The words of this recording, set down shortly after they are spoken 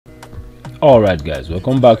Alright guys,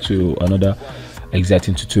 welcome back to another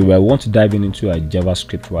exciting tutorial. I want to dive into a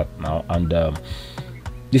JavaScript right now, and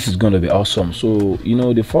this is going to be awesome. So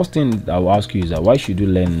the first thing I will ask you is that why should you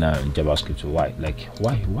learn JavaScript? Why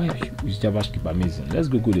is JavaScript amazing? Let's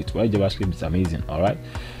Google it. Why JavaScript is amazing. All right,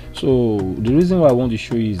 so the reason why I want to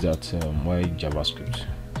show you is that why JavaScript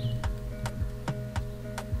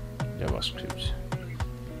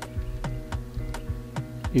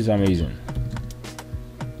is amazing.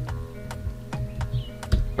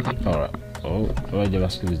 Alright, why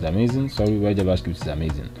JavaScript is amazing. Why JavaScript is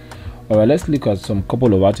amazing. Alright, let's look at some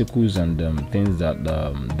couple of articles and things that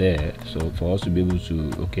there, so for us to be able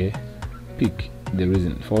to pick the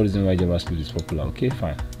reason why JavaScript is popular. Okay,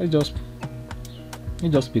 fine, let's just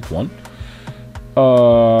pick one.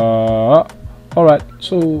 Alright,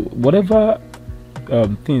 so whatever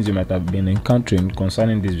things you might have been encountering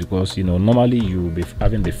concerning this, because normally you will be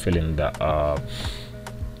having the feeling that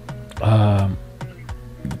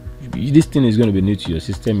this thing is going to be new to your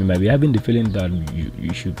system. You might be having the feeling that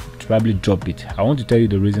you should probably drop it. I want to tell you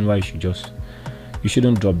the reason why you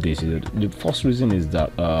shouldn't drop this. The first reason is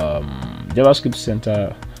that JavaScript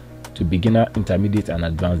Center to beginner, intermediate, and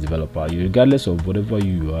advanced developer. Regardless of whatever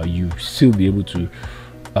you are, you still be able to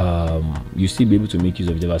make use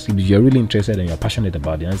of JavaScript if you're really interested and you're passionate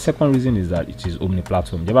about it. And the second reason is that it is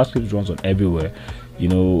omni-platform. JavaScript runs on everywhere.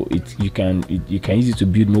 You can use it to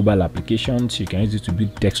build mobile applications. You can use it to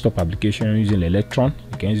build desktop application using Electron.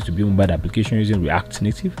 You can use it to build mobile application using React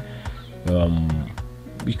Native.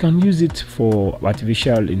 You can use it for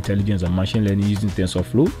artificial intelligence and machine learning using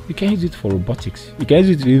TensorFlow. You can use it for robotics. You can use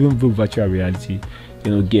it to even build virtual reality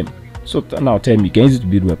game. So now tell me, you can use it to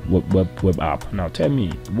build web app. Now tell me,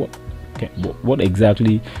 what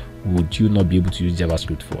exactly would you not be able to use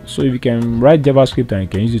JavaScript for? So if you can write JavaScript and you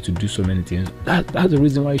can use it to do so many things, that's the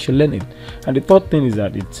reason why you should learn it. And the third thing is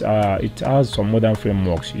that it has some modern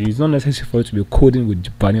frameworks. It's not necessary for you to be coding with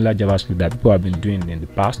vanilla JavaScript that people have been doing in the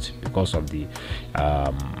past because of the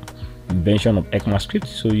invention of ECMAScript.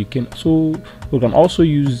 So we can also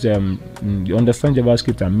use understand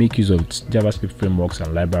JavaScript and make use of JavaScript frameworks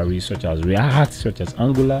and libraries such as React, such as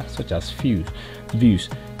Angular, such as Vue.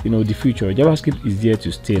 The future JavaScript is there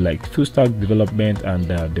to stay. Like full stack development and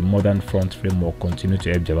the modern front framework continue to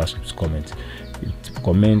help JavaScript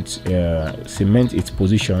cement its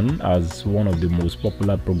position as one of the most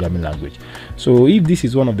popular programming language. So if this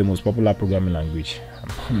is one of the most popular programming language,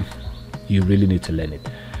 you really need to learn it.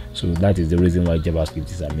 So that is the reason why JavaScript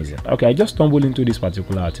is amazing. Okay, I just stumbled into this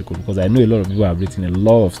particular article because I know a lot of people have written a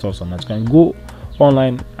lot of stuff on that. You can go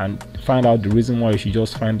online and find out the reason why you should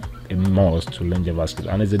just find a must to learn JavaScript.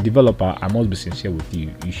 And as a developer, I must be sincere with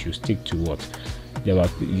you. You should stick to what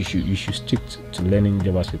you should stick to learning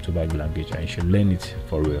JavaScript to language, and you should learn it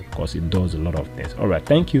for real because it does a lot of things. All right,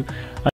 thank you.